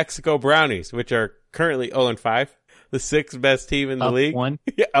 6, Mexico Brownies, which are currently 0-5. The 6th best team in the Up league. one.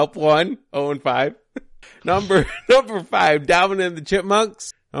 Yeah, up 1, 0-5. Number 5, Down and the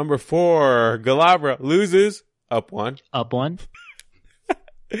Chipmunks. Number 4, Galabra loses, up 1. Up one.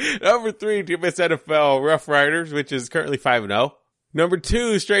 Number 3, TPSNFL Rough Riders, which is currently 5-0. Number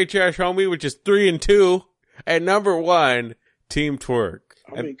 2, Straight Trash Homie, which is 3-2. And number 1, Team Twerk.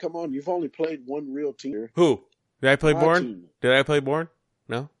 I mean, come on. You've only played one real team here. Who? Did I play My Born? team. Did I play Born?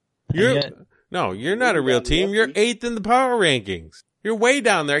 No. Yeah. No, you're not a real team. You're 8th in the power rankings. You're way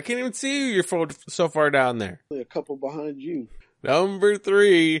down there. I can't even see you. You're so far down there. Only a couple behind you. Number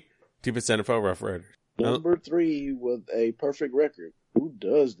 3, TPSNFL Rough Riders. Number 3 with a perfect record. Who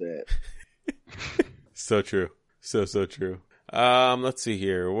does that? So true. So true. Let's see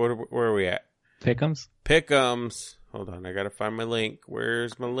here. Where are we at? Pick'ems. Pick'ems. Hold on. I gotta find my link.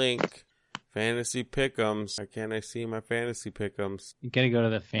 Where's my link? Fantasy Pick'ems. Why can't I see my Fantasy Pick'ems? You gotta go to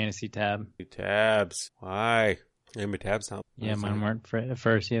the fantasy tab. Tabs. Why? And my tabs not. Yeah, mine weren't at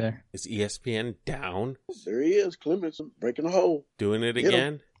first either. Is ESPN down? There he is, Clemens, breaking the hole. Doing it Get 'em.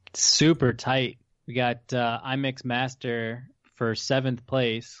 again? Super tight. We got IMX Master for 7th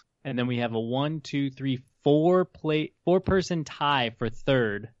place, and then we have a 1, 2, 3, 4-person tie for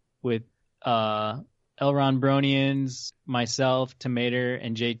 3rd with Elron Bronians, myself, Tomater,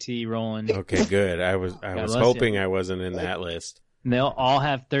 and JT rolling. Okay, good. I was bless hoping you. I wasn't in that list. And they'll all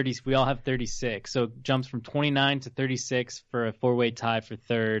have 30. We all have 36. So it jumps from 29 to 36 for a 4-way tie for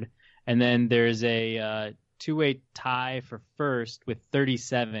 3rd. And then there's a 2-way tie for 1st with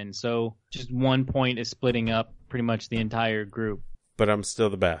 37. So just 1 point is splitting up pretty much the entire group. But I'm still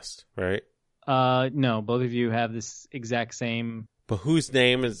the best, right? No, both of you have this exact same. But whose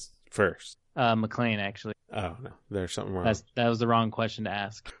name is first? McLean, actually. Oh, no. There's something wrong. That was the wrong question to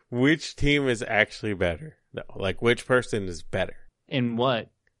ask. Which team is actually better? No, like, which person is better In what?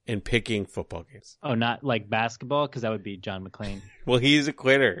 in picking football games? Oh, not like basketball, because that would be John McClain. Well, he's a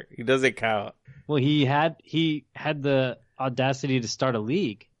quitter. He doesn't count. Well, he had the audacity to start a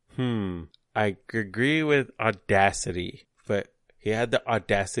league. I agree with audacity, but he had the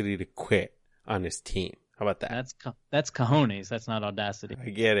audacity to quit on his team. How about that? That's cojones. That's not audacity. I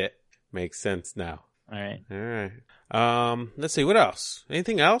get it. Makes sense now. All right. All right. Let's see. What else?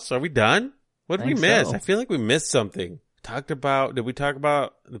 Anything else? Are we done? What did we Think miss? so. I feel like we missed something. Did we talk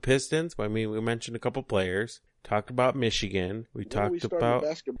about the Pistons? I mean, we mentioned a couple players. Talked about Michigan. We talked about...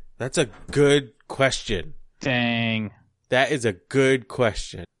 basketball. That's a good question. Dang. That is a good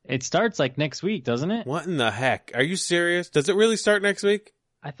question. It starts like next week, doesn't it? What in the heck? Are you serious? Does it really start next week?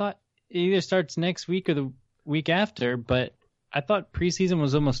 I thought it either starts next week or the week after, but I thought preseason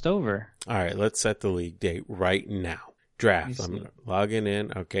was almost over. All right, let's set the league date right now. Draft. I'm logging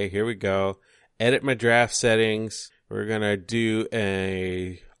in. Okay, here we go. Edit my draft settings. We're going to do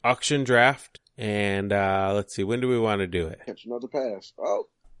a auction draft. And let's see, when do we want to do it? Catch another pass. Oh,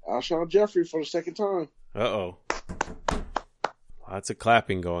 Alshon Jeffrey for the second time. Uh-oh. Lots of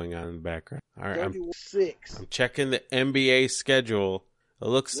clapping going on in the background. All right, I'm 36. checking the NBA schedule. It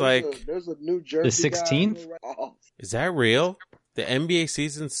looks like... There's a New Jersey The 16th? guy. Oh, Is that real? The NBA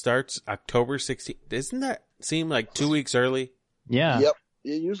season starts October 16th. Doesn't that seem like 2 weeks early? Yeah. Yep.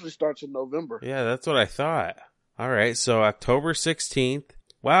 It usually starts in November. Yeah, that's what I thought. All right, so October 16th.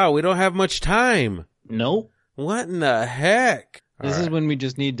 Wow, we don't have much time. Nope. What in the heck? This All is right. when we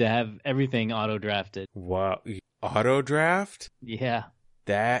just need to have everything auto-drafted. Wow. Auto draft? Yeah.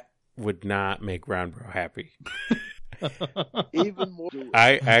 That would not make Round Bro happy. Even more.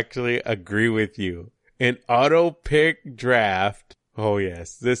 I actually agree with you. An auto pick draft. Oh,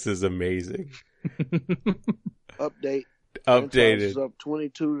 yes. This is amazing. Update. Updated. Is up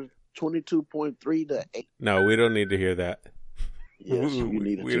 22.3 to 8. No, we don't need to hear that. Yes, you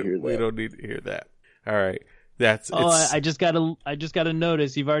needed to hear that. We don't need to hear that. All right. That's I just got a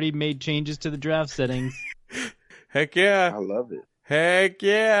notice. You've already made changes to the draft settings. Heck yeah. I love it. Heck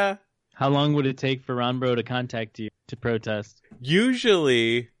yeah. How long would it take for Ron Bro to contact you to protest?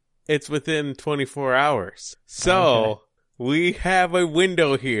 Usually it's within 24 hours. So Okay. we have a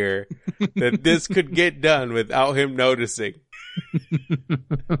window here that this could get done without him noticing.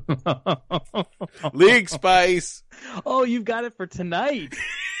 League Spice. Oh, you've got it for tonight.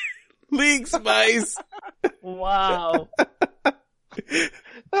 League Spice. Wow.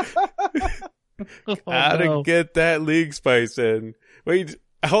 How to get that League Spice in. Wait,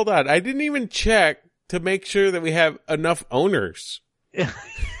 hold on. I didn't even check to make sure that we have enough owners.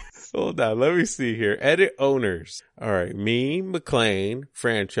 Hold on. Let me see here. Edit owners. All right. Me, McLean,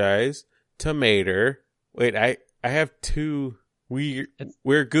 franchise, Tomater. Wait, I have 2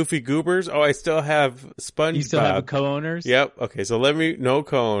 We're Goofy Goobers. Oh, I still have SpongeBob. You still have co-owners? Yep. Okay, so no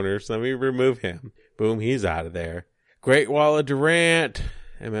co-owners. Let me remove him. Boom, he's out of there. Great Wall of Durant,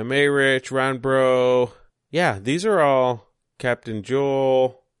 MMA Rich, Ron Bro. Yeah, these are all Captain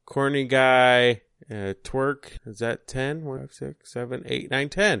Joel, Corny Guy, Twerk. Is that 10? 1, 5, 6, 7, 8, 9,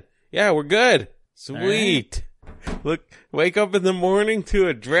 10. Yeah, we're good. Sweet. Look, wake up in the morning to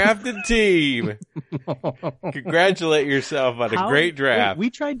a drafted team. Congratulate yourself on a great draft. Wait, we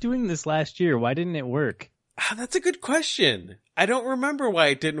tried doing this last year. Why didn't it work? That's a good question. I don't remember why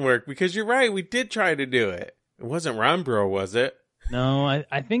it didn't work because you're right. We did try to do it. It wasn't Ronbro, was it? No,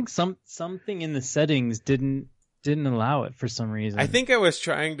 I think something in the settings didn't allow it for some reason. I think I was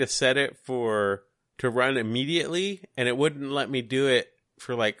trying to set it to run immediately, and it wouldn't let me do it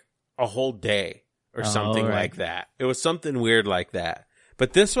for like a whole day or something like that. It was something weird like that.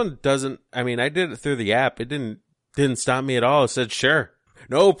 But this one doesn't. I mean, I did it through the app. It didn't stop me at all. It said, "Sure,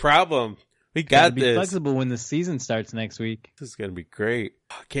 no problem. We got this." Be flexible when the season starts next week. This is gonna be great.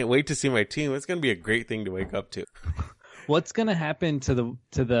 I can't wait to see my team. It's gonna be a great thing to wake up to. What's gonna happen to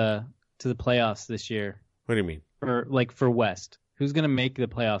the playoffs this year? What do you mean? For West, who's gonna make the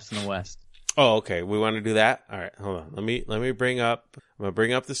playoffs in the West? Oh, okay. We want to do that. All right, hold on. Let me bring up. I'm gonna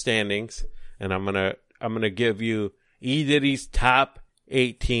bring up the standings, and I'm gonna give you E Diddy's top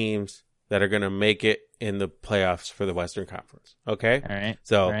 8 teams that are gonna make it in the playoffs for the Western Conference. Okay. All right.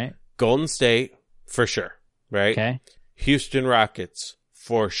 So all right. Golden State for sure, right? Okay. Houston Rockets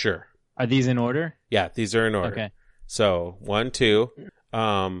for sure. Are these in order? Yeah, these are in order. Okay. So 1, 2,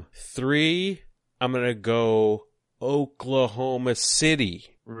 3. I'm gonna go Oklahoma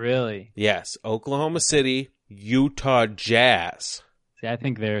City. Really? Yes, Oklahoma City, Utah Jazz. See, I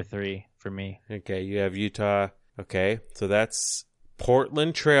think there are 3 for me. Okay, you have Utah. Okay, so that's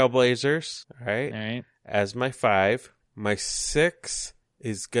Portland Trailblazers. All right. All right. As my 5. My 6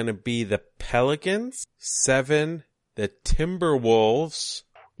 is going to be the Pelicans. 7, the Timberwolves.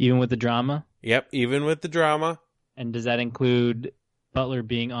 Even with the drama? Yep, even with the drama. And does that include Butler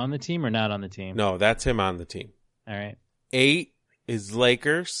being on the team or not on the team? No, that's him on the team. All right. 8 is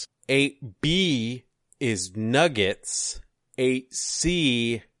Lakers. 8B is Nuggets.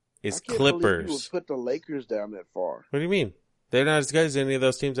 8C is I can't Clippers. believe you would put the Lakers down that far. What do you mean? They're not as good as any of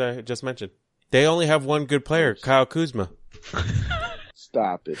those teams I just mentioned. They only have one good player, Kyle Kuzma.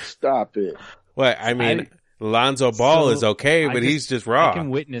 Stop it. What? I mean, Lonzo Ball is okay, but he's just raw. I can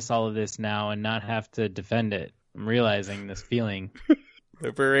witness all of this now and not have to defend it. I'm realizing this feeling.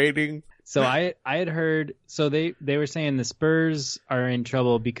 Liberating. So I had heard, so they were saying the Spurs are in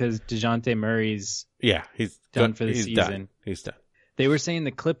trouble because DeJounte Murray's he's done for the he's season. Done. He's done. They were saying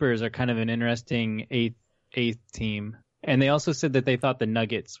the Clippers are kind of an interesting eighth team. And they also said that they thought the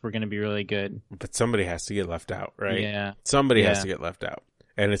Nuggets were going to be really good. But somebody has to get left out, right? Yeah. Somebody has to get left out.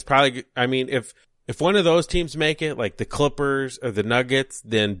 And it's probably, I mean, if one of those teams make it, like the Clippers or the Nuggets,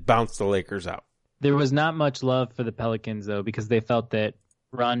 then bounce the Lakers out. There was not much love for the Pelicans, though, because they felt that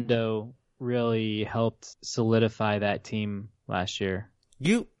Rondo really helped solidify that team last year.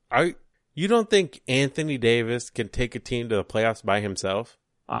 You don't think Anthony Davis can take a team to the playoffs by himself?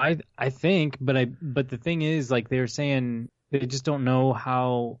 I think, but the thing is, like, they're saying they just don't know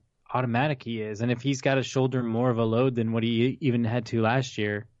how automatic he is, and if he's got to shoulder more of a load than what he even had to last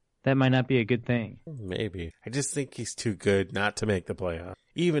year, that might not be a good thing. Maybe. I just think he's too good not to make the playoffs,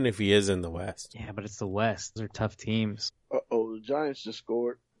 even if he is in the West. Yeah, but it's the West. Those are tough teams. Uh-oh, the Giants just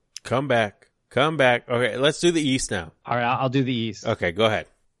scored. Come back. Okay, let's do the East now. All right, I'll do the East. Okay, go ahead.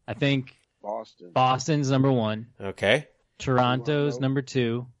 I think Boston's number 1. Okay. Toronto's number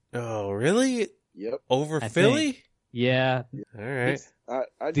 2. Oh, really? Yep. Over Philly? Think. Yeah. All right.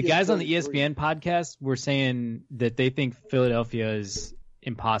 The guys on the ESPN podcast were saying that they think Philadelphia is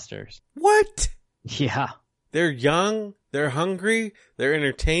imposters. What? Yeah. They're young, they're hungry, they're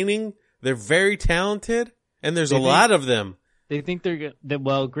entertaining, they're very talented, and there's a lot of them. They think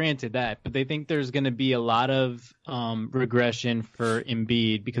well, granted that, but they think there's going to be a lot of regression for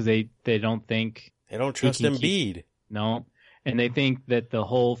Embiid because they don't think they don't trust Embiid. No. And they think that the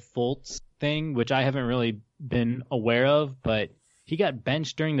whole Fultz thing, which I haven't really been aware of, but he got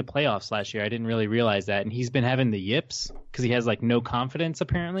benched during the playoffs last year. I didn't really realize that. And he's been having the yips because he has like no confidence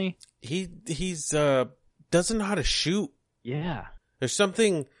apparently. He's doesn't know how to shoot. Yeah. There's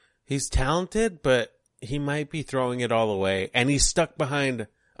something, he's talented, but he might be throwing it all away. And he's stuck behind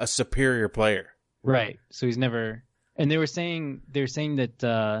a superior player. Right. So he's never, and they were saying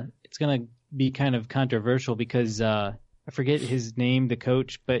that it's going to be kind of controversial because I forget his name, the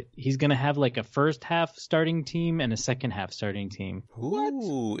coach, but he's going to have like a first half starting team and a second half starting team.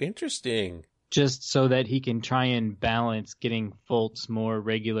 Ooh, interesting. just so that he can try and balance getting Fultz more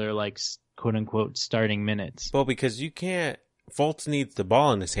regular, like, quote unquote, starting minutes. Well, because Fultz needs the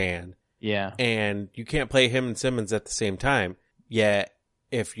ball in his hand. Yeah. And you can't play him and Simmons at the same time. Yet,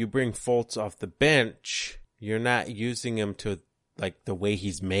 if you bring Fultz off the bench, you're not using him to, like, the way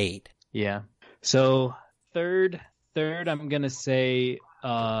he's made. Yeah. So, third, I'm going to say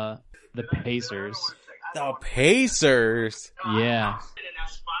the Pacers. The Pacers? Yeah.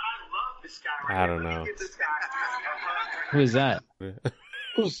 I don't know. Who is that? That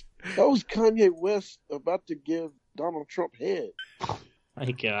was Kanye West about to give Donald Trump head.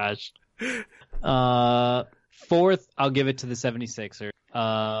 My gosh. Fourth, I'll give it to the 76ers.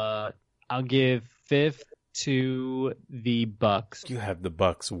 I'll give fifth to the Bucks. You have the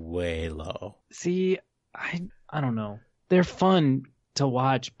Bucks way low. See, I don't know. They're fun to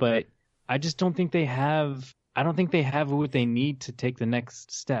watch, but I just don't think they have. I don't think they have what they need to take the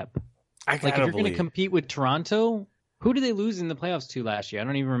next step. Like, if you're going to compete with Toronto, who did they lose in the playoffs to last year? I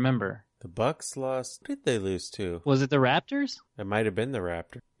don't even remember. The Bucks lost. Who did they lose to? Was it the Raptors? It might have been the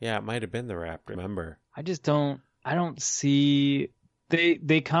Raptors. Yeah, it might have been the Raptors. Remember? I don't see.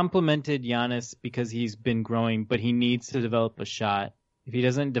 They complimented Giannis because he's been growing, but he needs to develop a shot. If he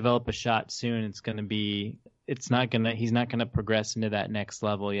doesn't develop a shot soon, he's not gonna progress into that next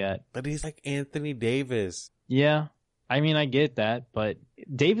level yet. But he's like Anthony Davis. Yeah. I mean, I get that, but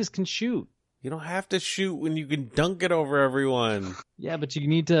Davis can shoot. You don't have to shoot when you can dunk it over everyone. Yeah, but you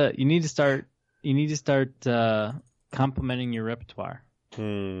need to start complimenting your repertoire.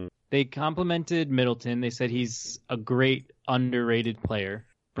 They complimented Middleton. They said he's a great underrated player.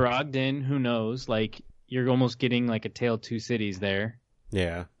 Brogdon, who knows? Like, you're almost getting like a tale of two cities there.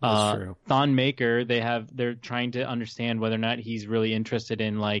 Yeah, that's true. Thon Maker, they're trying to understand whether or not he's really interested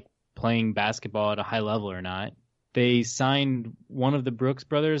in like playing basketball at a high level or not. They signed one of the Brooks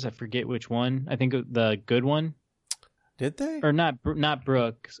brothers. I forget which one. I think the good one. Did they? Or not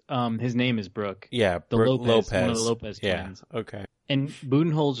Brooks. His name is Brooke. Yeah, Lopez. One of the Lopez twins. Yeah, okay. And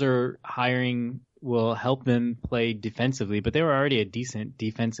Budenholzer hiring will help them play defensively, but they were already a decent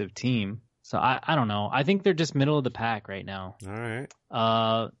defensive team. So I don't know. I think they're just middle of the pack right now. All right.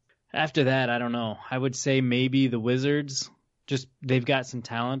 After that, I don't know. I would say maybe the Wizards. Just they've got some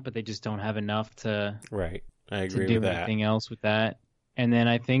talent, but they just don't have enough to. Right. I agree to do with that. Anything else with that. And then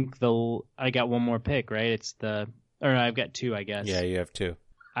I think I got one more pick, right? I've got two, I guess. Yeah, you have two.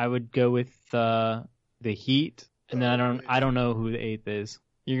 I would go with the Heat, and then I don't know who the eighth is.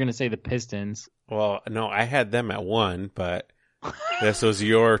 You're gonna say the Pistons. Well, no, I had them at 1, but this was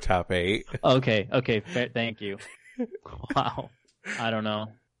your top 8. Okay, fair, thank you. Wow, I don't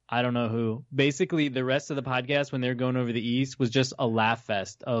know who. Basically, the rest of the podcast when they're going over the East was just a laugh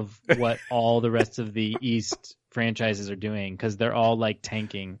fest of what all the rest of the East franchises are doing because they're all like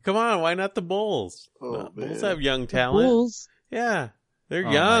tanking. Come on, why not the Bulls? Oh, The Bulls man. have young talent. Bulls? Yeah, they're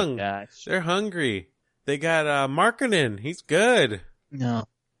Oh young. my gosh. They're hungry. They got Markkanen. He's good. No.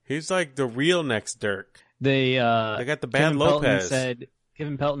 He's like the real next Dirk. They got the bad Lopez.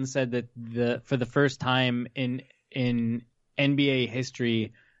 Kevin Pelton said that for the first time in NBA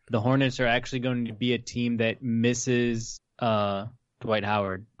history, the Hornets are actually going to be a team that misses Dwight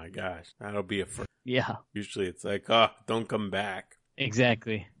Howard. My gosh, that'll be a first. Yeah, Usually it's like, don't come back.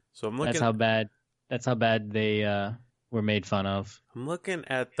 exactly. So I'm looking. That's how bad they were made fun of. I'm looking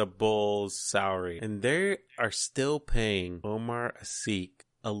at the Bulls' salary, and they are still paying Omar Asik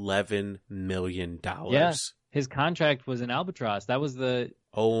 $11 million. Yeah, his contract was an albatross. That was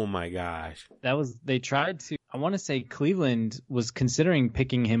Oh my gosh. they tried to. I want to say Cleveland was considering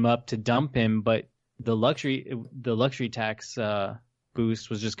picking him up to dump him, but the luxury tax boost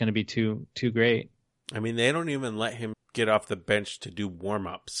was just going to be too great. I mean, they don't even let him get off the bench to do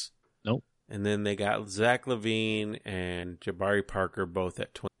warm-ups. Nope. And then they got Zach LaVine and Jabari Parker both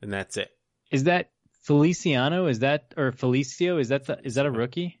at 20, and that's it. Is that Feliciano? Is that a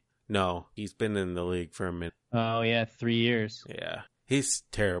rookie? No, he's been in the league for a minute. Oh yeah, 3 years. Yeah, he's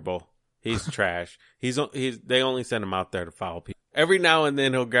terrible. He's trash. They only send him out there to foul people. Every now and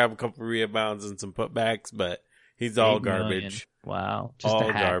then he'll grab a couple rebounds and some putbacks, but he's all garbage. Wow, just all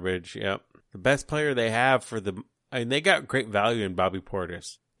a hack. garbage. Yep. The best player they have they got great value in Bobby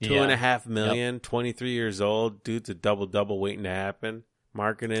Portis. $2.5 million, 23 years old. Dude's a double waiting to happen.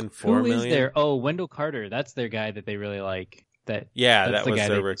 Marketing $4 million. Who is there? Oh, Wendell Carter. That's their guy that they really like. That Yeah, that's that the was guy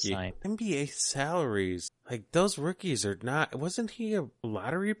their they rookie. signed. NBA salaries. Like, those rookies are not... Wasn't he a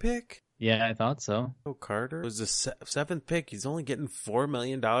lottery pick? Yeah, I thought so. Carter was the seventh pick. He's only getting $4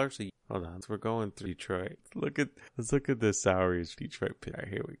 million a year. Hold on, we're going through Detroit. Let's look at the salaries. Detroit pick. All right,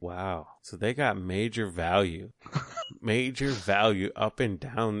 here we go. Wow. So they got major value. Major value up and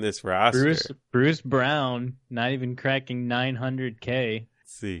down this roster. Bruce Brown, not even cracking 900K.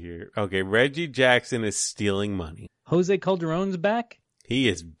 Let's see here. Okay, Reggie Jackson is stealing money. Jose Calderon's back. He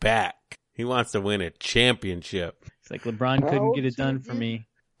is back. He wants to win a championship. It's like LeBron How couldn't old get is it he done again? for me.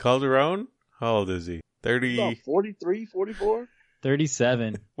 Calderon? How old is he? 30. About 43, 44?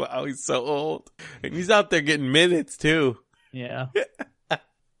 37. Wow, he's so old. And he's out there getting minutes, too. Yeah.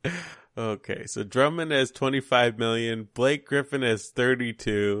 Okay, so Drummond has 25 million. Blake Griffin has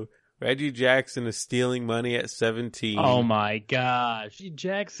 32. Reggie Jackson is stealing money at 17. Oh my gosh.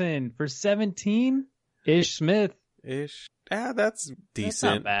 Jackson for 17? Ish Smith. Ish. That's decent. That's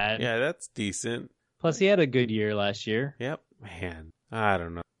not bad. Yeah, that's decent. Plus he had a good year last year. Yep. Man, I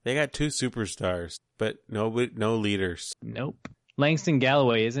don't know. They got two superstars, but no leaders. Nope. Langston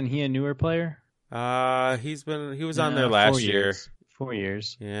Galloway, isn't he a newer player? He was on there last year. 4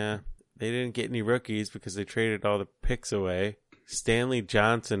 years. Yeah. They didn't get any rookies because they traded all the picks away. Stanley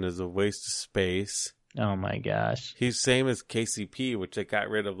Johnson is a waste of space. Oh my gosh. He's same as KCP, which they got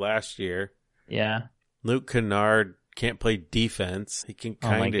rid of last year. Yeah. Luke Kennard can't play defense. He can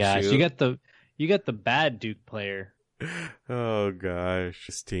kind of Oh my gosh. shoot. You got the bad Duke player. Oh gosh,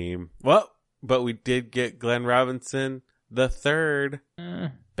 this team. Well, but we did get Glenn Robinson the third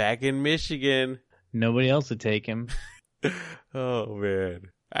back in Michigan. Nobody else would take him. Oh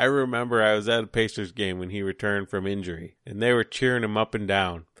man. I remember I was at a Pacers game when he returned from injury, and they were cheering him up and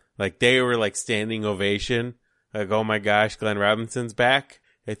down. Like, they were like standing ovation. Like, oh my gosh, Glenn Robinson's back.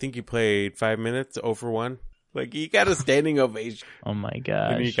 I think he played 5 minutes, 0 for 1. Like, he got a standing ovation. Oh my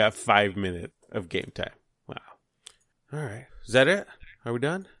gosh. And he got 5 minutes of game time. Wow. All right. Is that it? Are we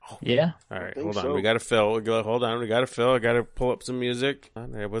done? Oh. Yeah. All right. think Hold on. so. We got to fill. Hold on. We got to fill. I got to pull up some music.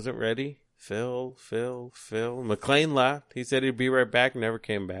 I wasn't ready. Phil. McLean left. He said he'd be right back. Never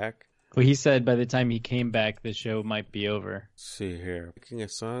came back. Well, he said by the time he came back, the show might be over. Let's see here. Picking a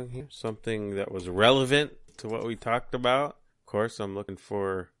song here. Something that was relevant to what we talked about. Of course, I'm looking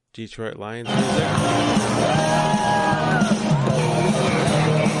for Detroit Lions music.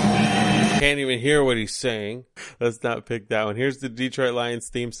 Can't even hear what he's saying. Let's not pick that one. Here's the Detroit Lions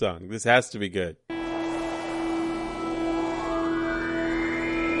theme song. This has to be good.